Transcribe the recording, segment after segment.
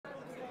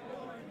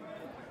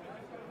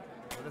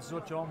But this is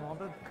what John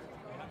wanted.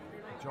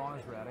 John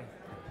is ready.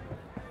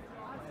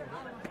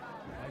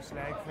 Nice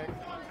leg kick.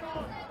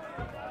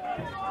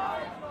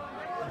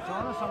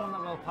 John is someone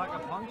that will pack a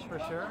punch for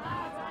sure.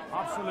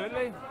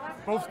 Absolutely.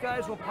 Both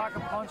guys will pack a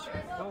punch.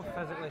 Both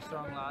physically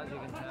strong lads, you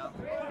can tell.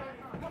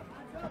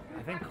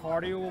 I think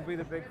cardio will be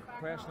the big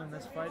question in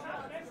this fight.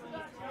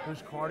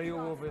 Whose cardio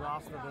will be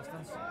lasting the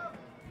distance?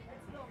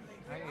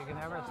 I think you can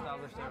never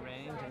establish their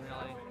range and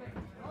really,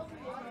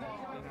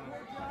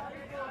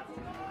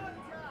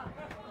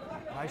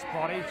 Nice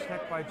body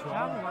kick by I haven't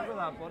John. worked with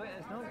that body.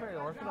 It's not very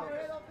orthodox,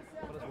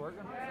 but it's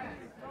working.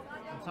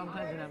 And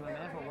sometimes in MMA,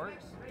 if it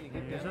works, you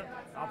can Use use it.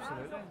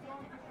 Absolutely.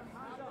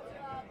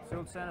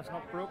 Still saying it's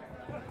not broke.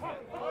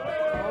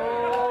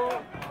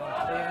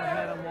 Stephen's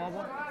made him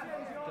wobble.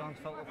 John's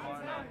felt the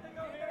power now.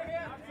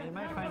 You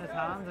might find his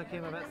hands that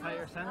came a bit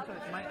tighter since,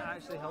 which might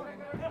actually help him.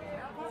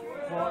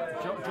 Well,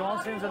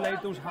 John seems to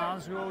let those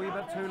hands go a wee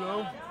bit too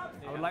low.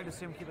 I would like to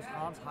see him keep his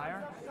hands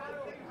higher.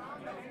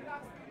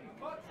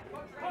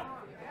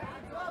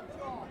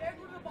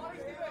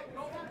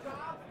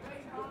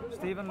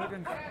 Stephen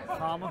looking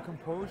calm and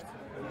composed.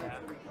 Yeah.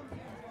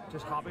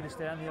 Just happy to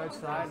stay on the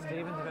outside.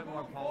 Stephen's a bit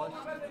more polished.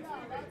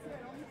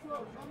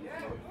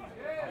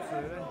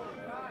 Absolutely.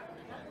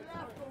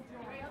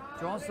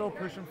 John's still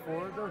pushing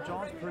forward though.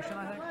 John's pushing,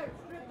 I think.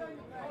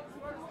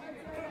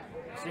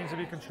 Seems to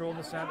be controlling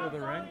the centre of the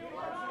ring.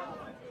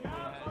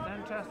 Yeah, it's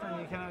interesting.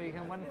 You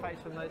can win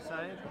fights from the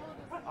outside,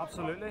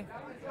 Absolutely.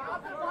 which I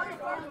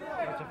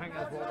think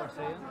is what we're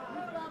seeing.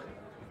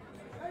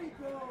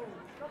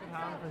 Good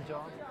hand from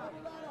John.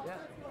 Yeah,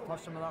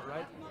 touched him with that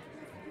right.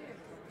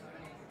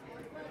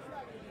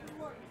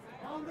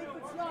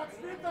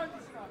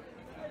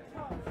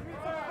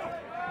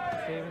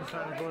 Stephen's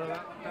starting to go to a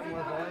bit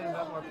more volume, a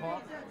bit more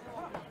pop.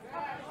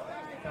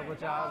 Double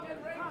jab.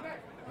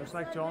 Looks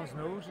like John's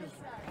nose is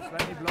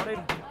slightly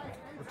bloodied.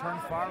 Return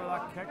fire with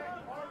that kick.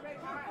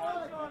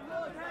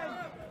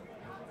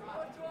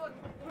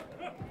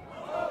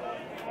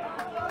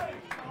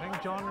 I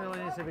think John really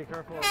needs to be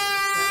careful of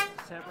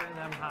separating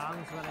them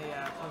hands when he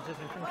punches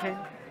in from King.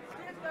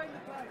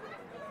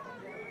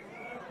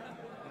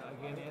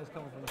 Again, he is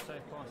coming from the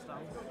southpaw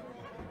stance.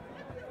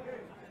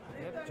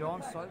 Yep,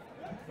 John south,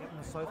 getting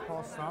the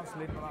southpaw stance,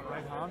 leading with that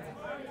right hand.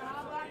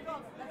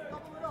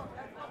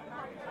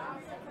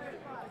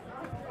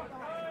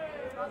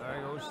 There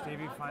he goes,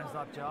 Stevie finds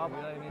that He jab.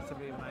 really needs to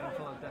be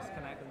mindful of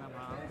disconnecting them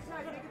hands.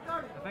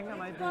 I think that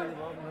might be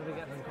what maybe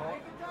getting him caught.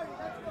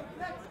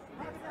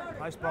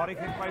 Nice body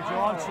kick by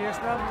John,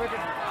 chasing him. Look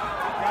at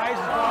guys,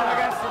 he's going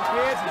against the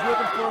cage, he's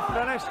looking for a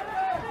finish.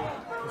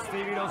 And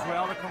Stevie does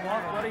well to come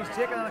off, but he's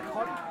taking a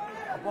cut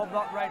above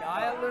that right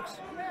eye, it looks.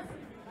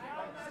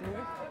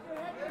 Stevie?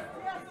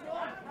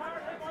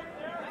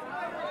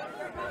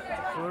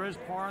 So there is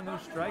power in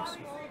those strikes.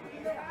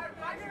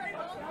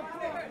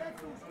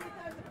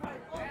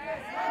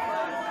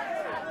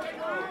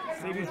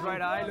 Stevie's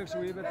right eye looks a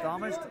wee bit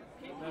damaged.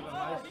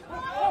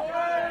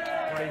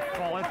 But he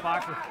followed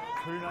back with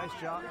two nice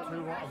jabs,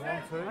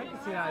 2-1-2. I can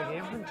see that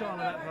again from John,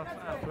 a bit of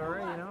a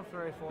flurry, you know,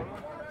 flurry forward.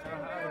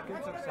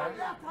 Good success.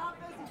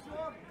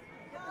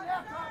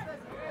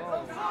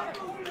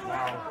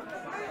 Wow.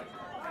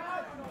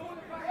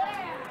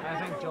 I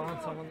think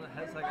John's someone that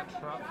hits like a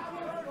truck.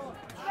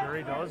 Sure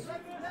he does.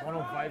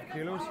 105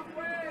 kilos.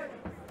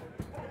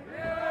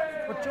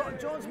 But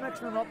John's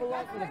mixing it up a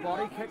lot with a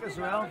body kick as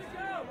well.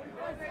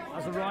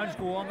 As the rounds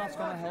go on, that's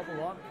going to help a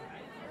lot.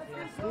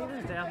 Yeah,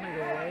 Stephen's definitely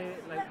the way,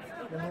 like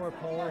the more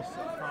polished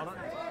product.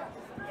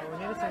 But we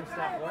need to take a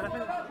step forward. I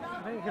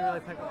think he could really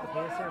pick up the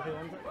pace here if he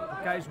wants it.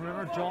 But guys,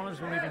 remember, John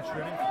has only been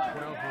training for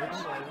 12 weeks.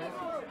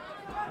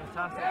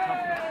 Fantastic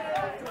toughness.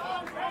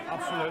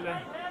 Absolutely.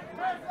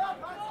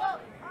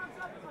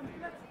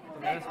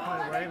 At this point,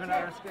 we're even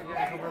at risk of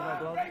getting covered by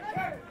gloves.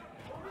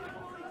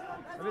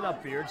 Maybe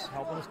that beard's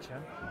helping his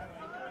chin.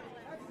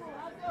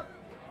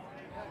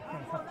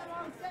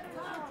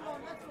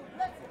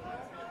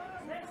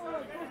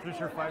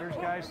 Future fighters,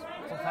 guys.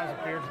 Sometimes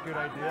a beard's a good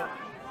idea.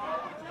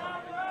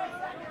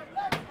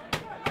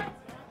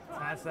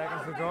 10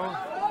 seconds to go.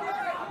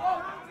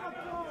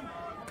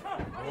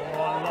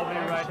 Oh, lovely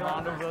right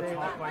hand over the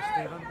top by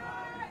Stephen.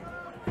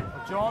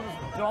 But John's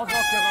not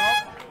giving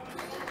up.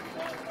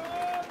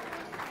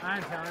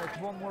 I'm telling you,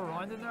 There's one more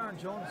round in there, and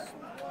John's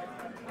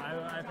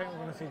I think we're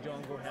going to see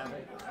John go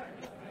heavy.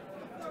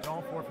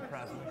 John Forde for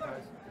president,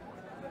 guys.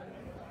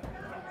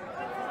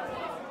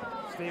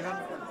 Stephen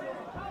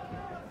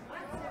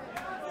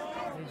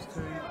needs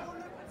to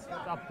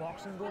get that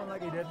boxing going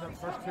like he did in the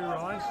first 2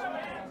 rounds.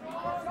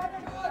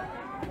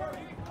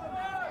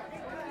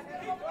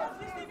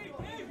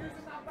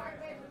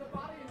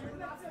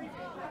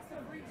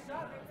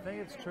 I think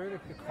it's true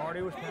that the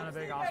cardio was playing a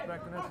big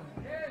aspect in this.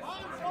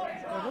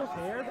 They're both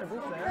here, they're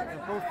both there.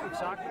 They're both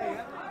exactly,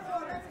 yeah.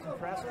 It's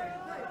impressive.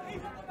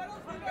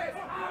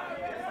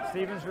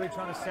 Stephen's really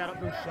trying to set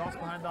up those shots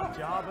behind that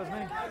jab, isn't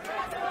he?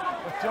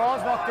 But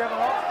John's not giving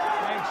up.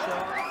 Big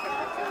shot.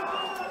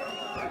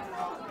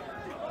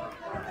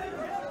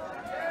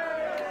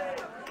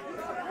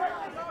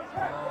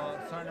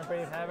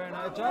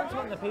 John's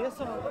wanting the pace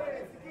on it.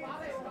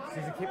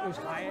 Needs to keep those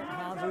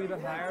hands a wee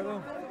bit higher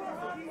though.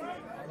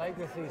 I'd like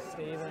to see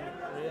Stephen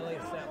really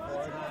step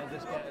forward now and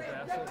just get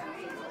aggressive.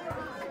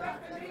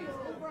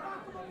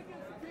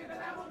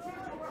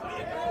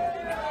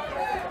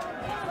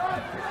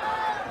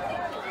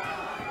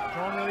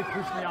 John really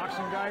pushing the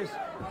action, guys.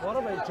 What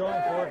about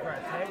John Forde for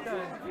a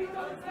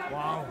takedown?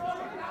 Wow.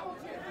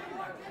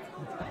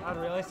 I'd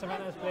really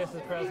cement his place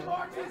as president.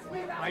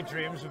 My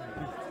dreams would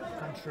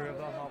come true if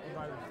that happened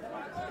now.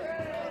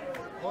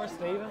 Or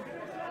Stephen.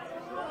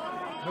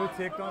 No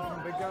takedown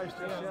from big guys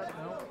just yet,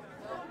 no.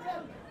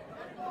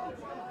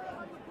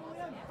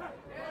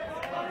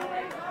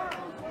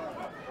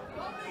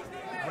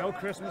 Will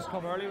Christmas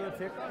come early with a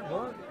takedown?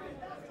 What?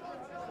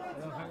 I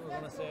don't think we're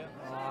going to see it.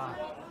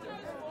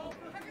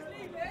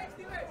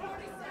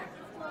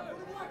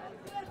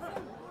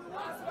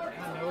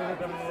 I know they're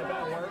going to need a bit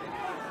of work.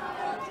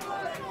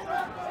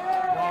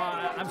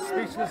 I'm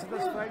speechless at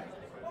this fight.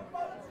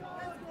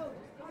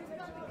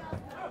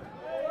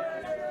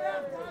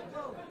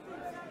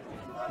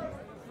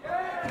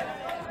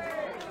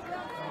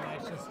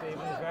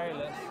 Stephen is very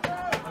loose.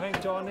 I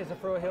think John needs to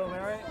throw a Hail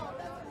Mary.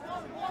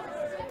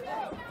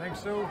 I think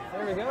so.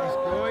 There we go. He's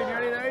going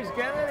nearly there. He's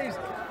getting it.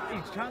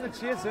 He's trying to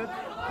chase it.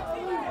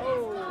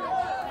 Oh.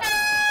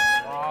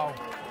 Wow.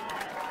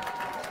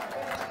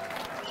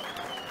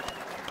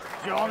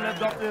 John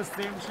lived up to his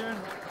theme tune.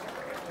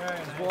 Very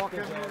He's nice. walking.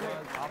 Good job,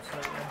 lads.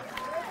 Absolutely.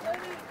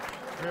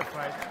 Great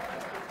fight.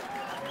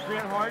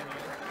 Great heart.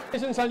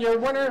 On your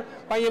winner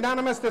by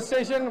unanimous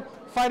decision,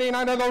 fighting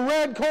out of the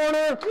red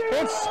corner,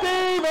 it's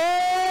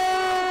Stephen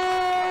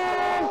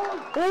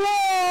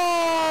Wallace!